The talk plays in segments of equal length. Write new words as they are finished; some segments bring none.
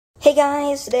Hey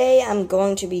guys, today I'm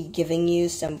going to be giving you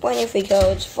some brand new free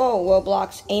codes for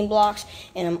Roblox, Aimblox,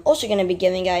 and I'm also going to be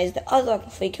giving guys the other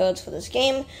free codes for this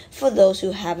game for those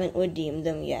who haven't redeemed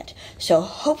them yet. So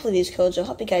hopefully these codes will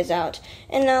help you guys out,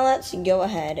 and now let's go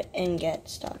ahead and get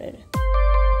started.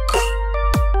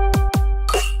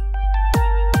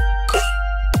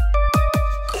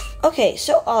 Okay,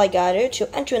 so all I gotta do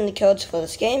to enter in the codes for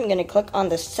this game, I'm gonna click on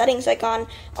the settings icon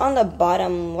on the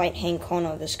bottom right hand corner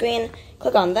of the screen.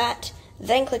 Click on that,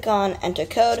 then click on enter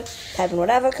code, type in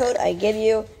whatever code I give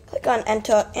you, click on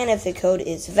enter, and if the code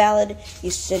is valid, you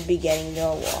should be getting the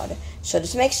reward. So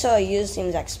just make sure you use the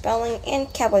exact spelling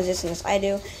and capitalization as I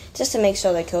do, just to make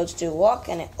sure that codes do work,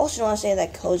 and I also want to say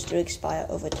that codes do expire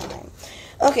over time.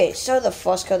 Okay, so the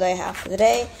first code I have for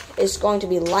today is going to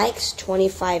be likes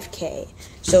 25k.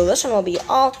 So this one will be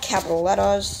all capital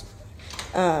letters,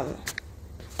 LIKES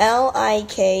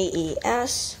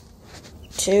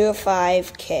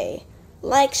 25k,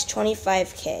 likes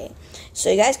 25k.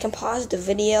 So you guys can pause the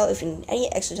video if you need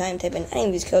any extra time to type in any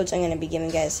of these codes I'm going to be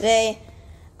giving guys today.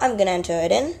 I'm going to enter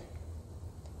it in.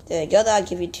 There you go, that'll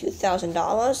give you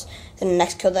 $2,000. The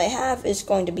next code I have is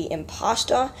going to be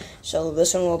imposter. So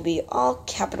this one will be all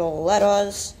capital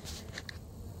letters,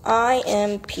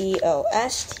 IMPOSTER,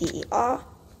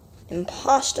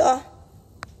 imposter.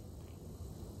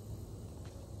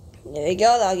 There you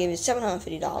go, that'll give you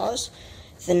 $750.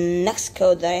 The next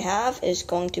code that I have is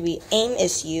going to be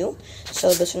AIMISU.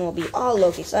 So this one will be all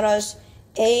lowercase letters,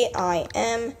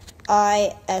 AIMISSUE,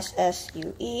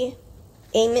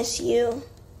 AIMISU.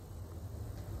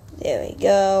 There we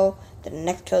go. The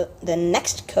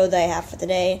next code that I have for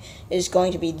today is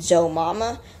going to be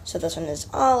Zomama. So this one is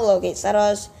all lowercase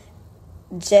letters,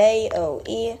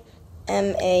 JOEMAMA,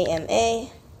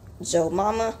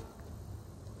 Zomama.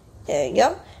 There you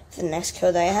go. The next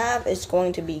code I have is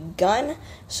going to be gun.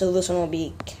 So this one will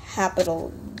be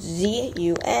capital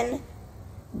ZUN,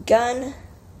 gun.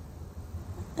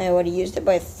 I already used it,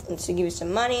 but to give you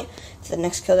some money. The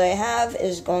next code I have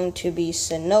is going to be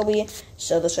Shinobi.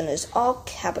 So this one is all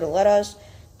capital letters,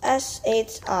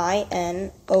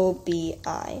 SHINOBI,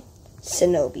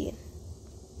 Shinobi.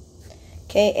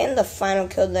 Okay, and the final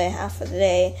code that I have for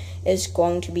today is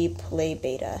going to be play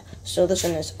beta. So this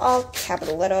one is all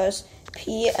capital letters,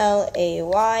 PLAYBETA,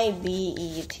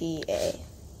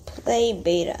 play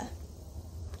beta.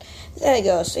 There we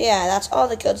go. So yeah, that's all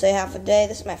the codes I have for today.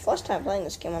 This is my first time playing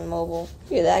this game on mobile.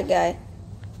 You're that guy.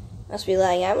 Must be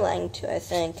lying. I'm lying too, I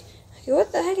think. Okay,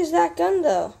 what the heck is that gun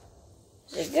though?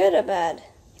 Is it good or bad?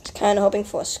 It's kind of hoping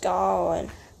for a scar. And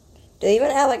do they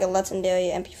even have like a legendary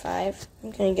MP5?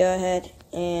 I'm gonna go ahead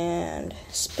and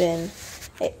spin.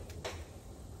 Hey,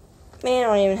 man, I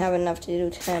don't even have enough to do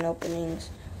 10 openings.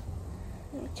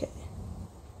 Okay.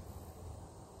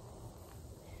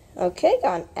 Okay,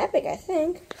 got an epic, I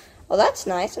think. Well, that's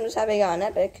nice. I'm just happy I got an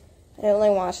epic. I didn't really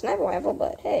want a sniper rifle,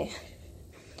 but hey.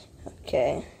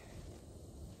 Okay.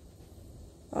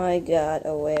 I got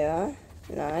a wear.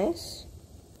 Nice.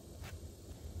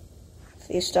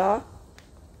 3-star.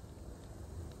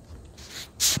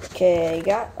 Okay,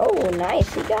 oh,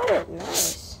 nice. He got it.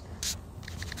 Nice.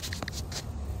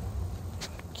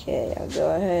 Okay, I'll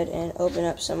go ahead and open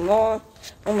up some more.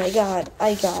 Oh my god,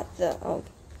 I got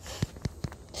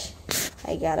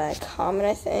I got a common,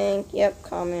 I think. Yep,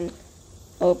 common.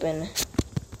 Open.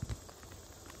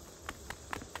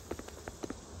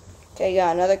 Okay,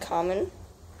 got another common.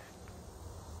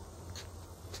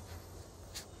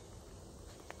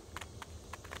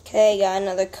 Okay, got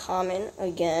another common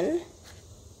again.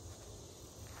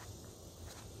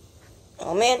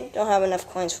 Oh man, don't have enough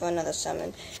coins for another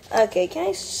summon. Okay, can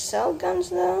I sell guns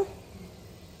though?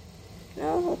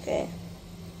 No? Okay.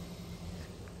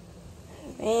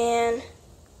 Man,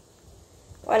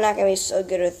 why not gonna be so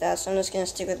good with that? So I'm just gonna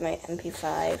stick with my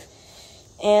MP5,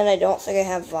 and I don't think I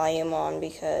have volume on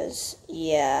because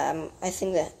yeah, I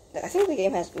think the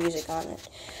game has music on it,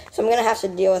 so I'm gonna have to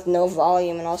deal with no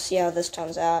volume, and I'll see how this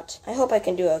turns out. I hope I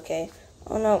can do okay.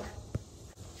 Oh no,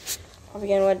 I'll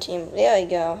begin red team. There we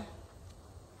go.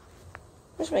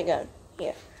 Where's my gun?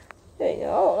 Here. There you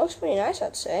go. Oh, it looks pretty nice,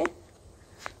 I'd say.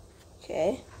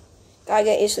 Okay. Gotta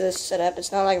get used to this setup.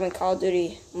 It's not like I'm in Call of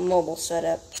Duty mobile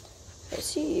setup. I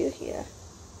see you here.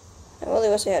 I really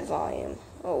wish I had volume.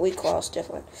 Oh, recoil's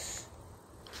different.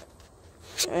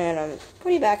 And I'm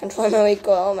pretty back and forth my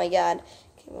recoil. Oh my god.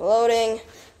 Keep loading.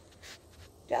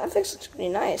 Yeah, that looks pretty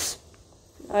nice.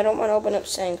 I don't want to open up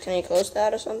settings. Can you close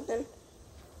that or something?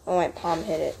 Oh, my palm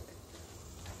hit it.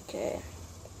 Okay.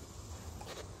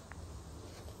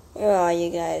 Where are you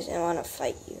guys? I want to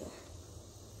fight you.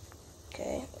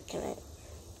 Okay,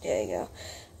 there you go.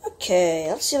 Okay,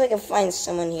 let's see if I can find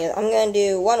someone here. I'm gonna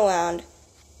do one round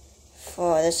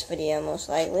for this video, most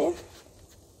likely.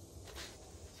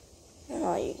 Where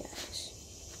are you guys?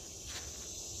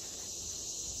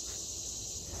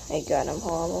 My God, I'm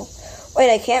horrible.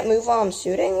 Wait, I can't move while I'm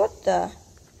shooting? What the?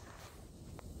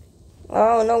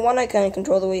 Oh, no wonder I couldn't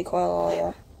control the recoil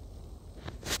earlier.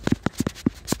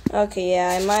 Okay,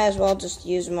 yeah, I might as well just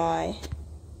use my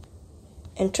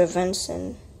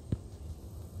intervention.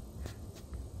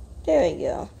 There we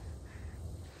go.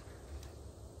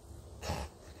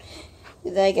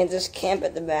 Then I can just camp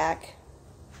at the back.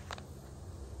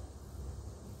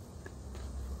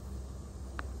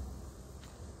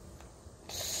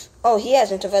 Oh, he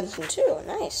has intervention too.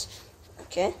 Nice.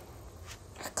 Okay.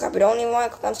 Crap, I don't even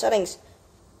want to click on settings.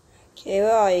 Okay,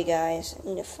 where are you guys? I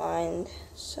need to find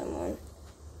someone.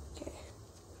 Okay.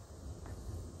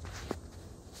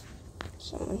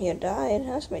 Someone here died.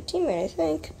 That's my teammate, I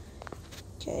think.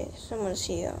 Okay, someone's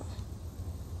here.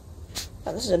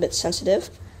 Oh, this is a bit sensitive.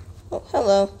 Oh,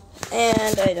 hello.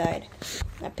 And I died.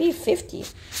 Now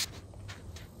P50.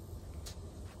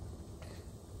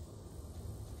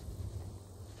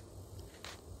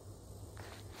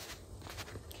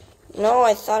 No,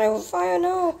 I thought I would fire.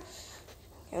 No.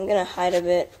 I'm gonna hide a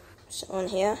bit. Someone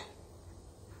here?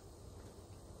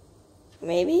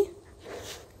 Maybe?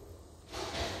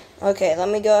 Okay, let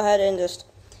me go ahead and just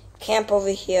camp over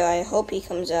here. I hope he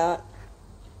comes out.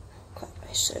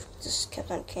 I should have just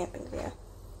kept on camping there.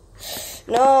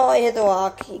 No, I hit the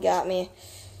rock. He got me.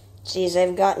 Jeez,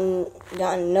 I've gotten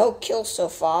no kills so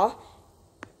far.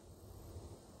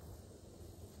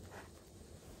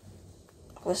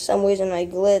 For some reason, I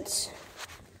glitch.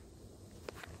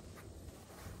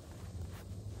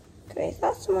 Okay, I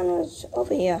thought someone was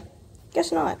over here.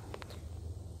 Guess not.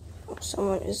 Oh,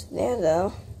 someone is there,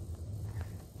 though.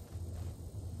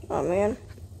 Oh, man.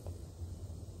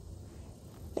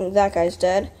 I think that guy's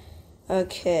dead.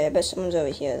 Okay, I bet someone's over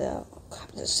here, though. Oh,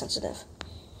 crap, this is sensitive.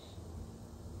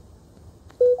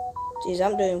 Jeez,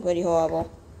 I'm doing pretty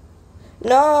horrible.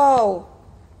 No!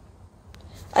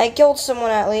 I killed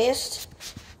someone at least.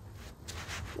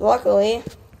 Luckily.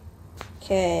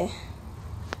 Okay.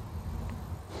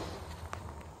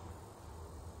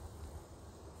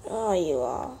 Oh, you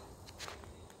are.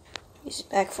 He's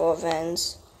back for revenge.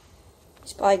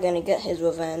 He's probably gonna get his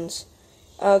revenge.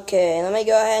 Okay, let me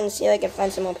go ahead and see if I can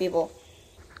find some more people.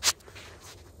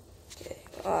 Okay,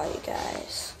 where are you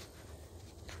guys?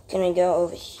 Gonna go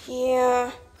over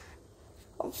here.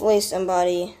 Hopefully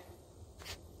somebody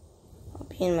will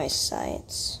be in my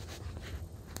sights.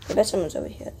 I bet someone's over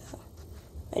here, though.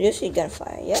 I do see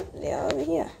gunfire. Yep, they are over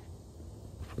here.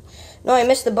 No, I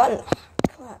missed the button.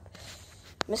 Oh, crap.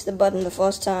 Missed the button the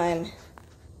first time.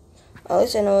 Well, at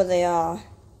least I know where they are.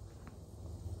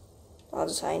 I'll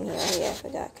just hide in here. Yeah, I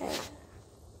forgot, kind of.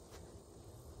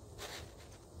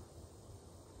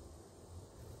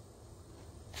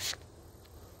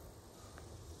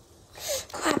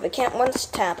 Crap, I can't once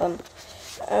tap them.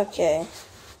 Okay.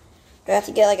 Do I have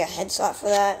to get like a headshot for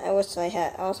that? I wish I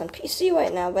had. I was on PC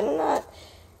right now, but I'm not.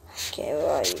 Okay, where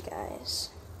are you guys?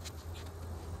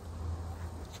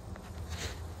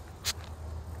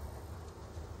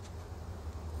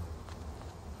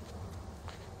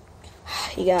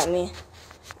 You got me.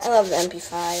 I love the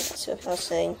MP5. That's what I was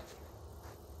saying.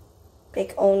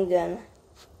 Big own gun.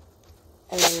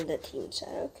 And then the team side.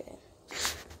 Okay.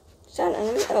 Is that an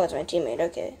enemy? Oh, it's my teammate.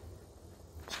 Okay.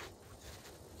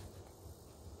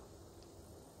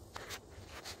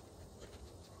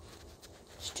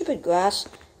 Stupid grass.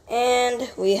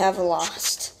 And we have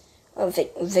lost. Oh,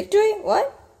 victory?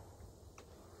 What?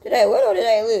 Did I win or did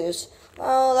I lose?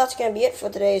 Well, that's going to be it for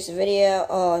today's video.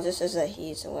 Oh, this is that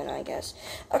he's a winner, I guess.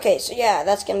 Okay, so yeah,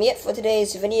 that's going to be it for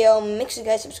today's video. Make sure you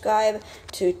guys subscribe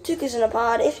to Two Kids in a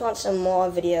Pod if you want some more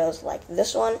videos like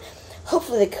this one.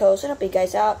 Hopefully the codes will help you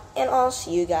guys out, and I'll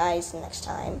see you guys next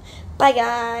time. Bye,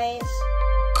 guys.